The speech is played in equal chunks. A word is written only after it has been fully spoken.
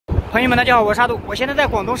朋友们，大家好，我是阿杜，我现在在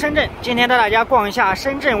广东深圳，今天带大家逛一下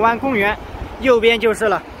深圳湾公园，右边就是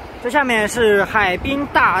了。这下面是海滨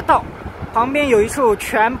大道，旁边有一处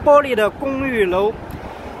全玻璃的公寓楼，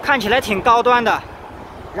看起来挺高端的。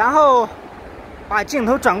然后把镜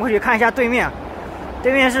头转过去看一下对面，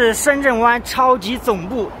对面是深圳湾超级总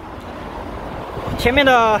部，前面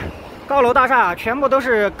的高楼大厦全部都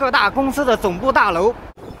是各大公司的总部大楼。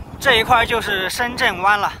这一块就是深圳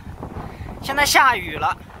湾了。现在下雨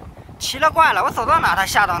了。 奇了怪了，我走到哪它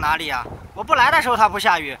下到哪里啊！我不来的时候它不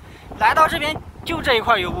下雨，来到这边就这一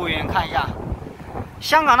块有乌云，看一下，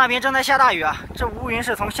香港那边正在下大雨啊！这乌云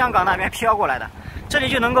是从香港那边飘过来的，这里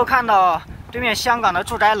就能够看到对面香港的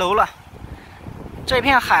住宅楼了。这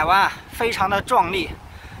片海湾啊，非常的壮丽，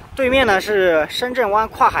对面呢是深圳湾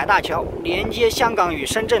跨海大桥，连接香港与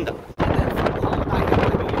深圳的。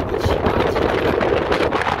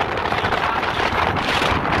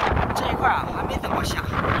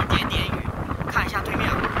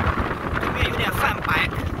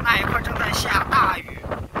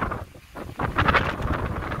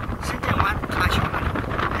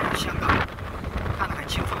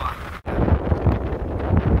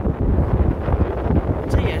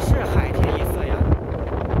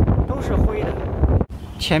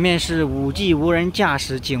 前面是5G 无人驾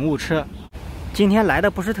驶警务车，今天来的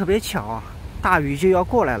不是特别巧啊，大雨就要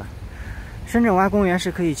过来了。深圳湾公园是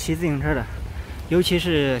可以骑自行车的，尤其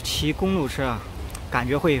是骑公路车啊，感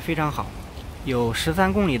觉会非常好。有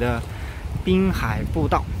13公里的滨海步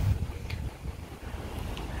道，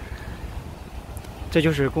这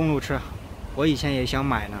就是公路车。我以前也想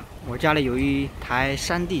买呢，我家里有一台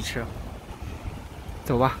山地车。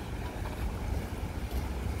走吧。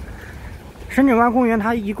 深圳湾公园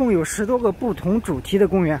它一共有10多个不同主题的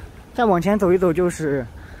公园，再往前走一走就是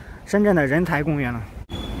深圳的人才公园了。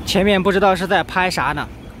前面不知道是在拍啥呢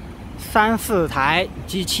，3、4台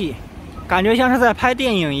机器，感觉像是在拍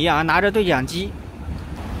电影一样，拿着对讲机。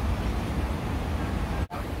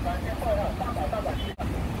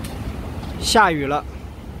下雨了，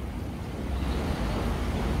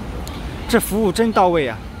这服务真到位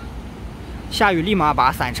啊！下雨立马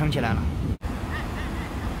把伞撑起来了。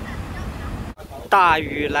 大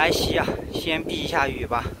雨来袭啊，先避一下雨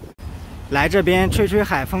吧。来这边吹吹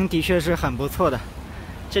海风的确是很不错的。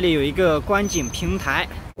这里有一个观景平台，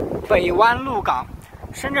北湾鹿港。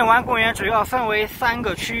深圳湾公园主要分为3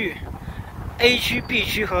个区域 ：A 区、B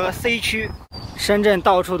区和 C 区。深圳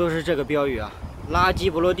到处都是这个标语啊，垃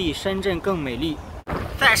圾不落地，深圳更美丽。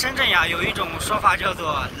在深圳呀，有一种说法叫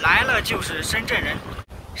做“来了就是深圳人”。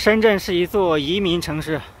深圳是一座移民城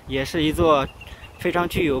市，也是一座非常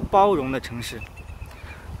具有包容的城市。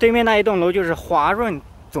 对面那一栋楼就是华润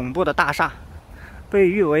总部的大厦，被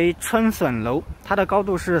誉为春笋楼，它的高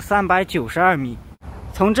度是392米。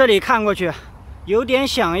从这里看过去，有点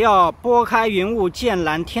想要拨开云雾见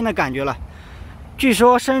蓝天的感觉了。据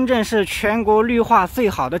说深圳是全国绿化最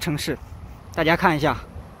好的城市，大家看一下，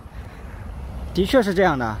的确是这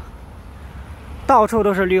样的，到处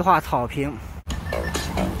都是绿化草坪。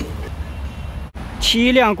骑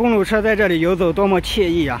一辆公路车在这里游走，多么惬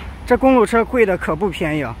意啊！ 这公路车贵的可不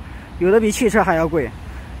便宜啊，有的比汽车还要贵，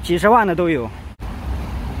几十万的都有。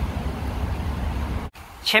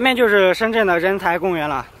前面就是深圳的人才公园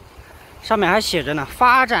了，上面还写着呢：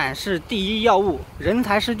发展是第一要务，人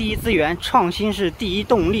才是第一资源，创新是第一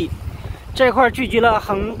动力。这块聚集了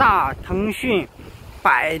恒大、腾讯、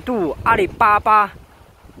百度、阿里巴巴、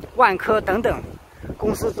万科等等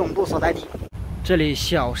公司总部所在地。这里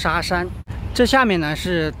小沙山，这下面呢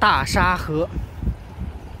是大沙河。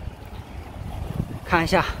 看一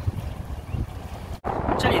下，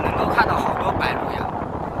这里能够看到好多白鹭呀，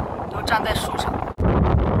都站在树上。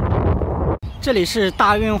这里是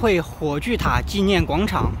大运会火炬塔纪念广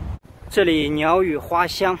场，这里鸟语花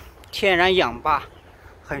香，天然氧吧，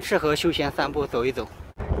很适合休闲散步走一走。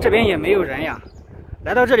这边也没有人呀，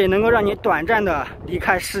来到这里能够让你短暂的离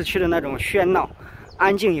开市区的那种喧闹，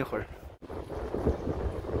安静一会儿。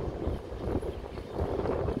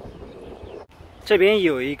这边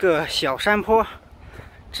有一个小山坡。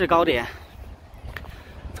 制高点，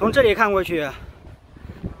从这里看过去，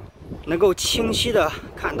能够清晰的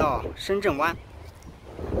看到深圳湾。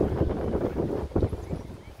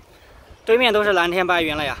对面都是蓝天白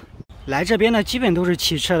云了呀。来这边的基本都是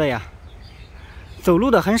骑车的呀，走路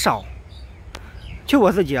的很少。就我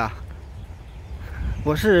自己啊，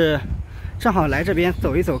我是正好来这边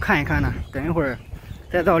走一走看一看呢，等一会儿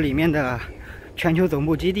再到里面的全球总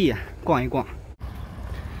部基地逛一逛。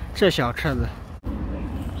这小车子。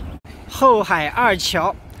 后海2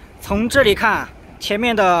桥，从这里看，前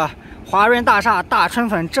面的华润大厦大春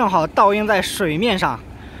粉正好倒映在水面上，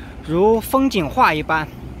如风景画一般。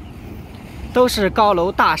都是高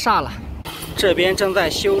楼大厦了。这边正在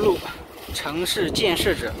修路，城市建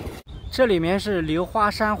设者。这里面是流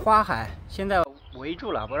花山花海，现在围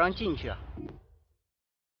住了，不让进去啊。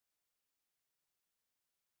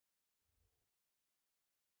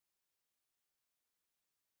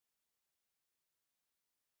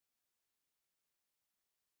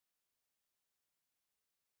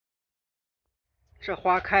这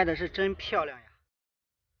花开的是真漂亮呀！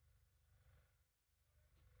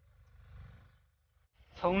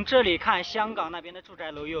从这里看，香港那边的住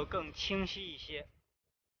宅楼又更清晰一些。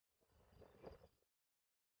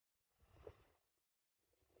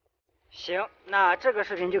行，那这个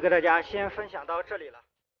视频就给大家先分享到这里了。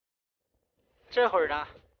这会儿呢，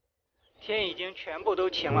天已经全部都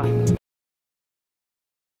晴了。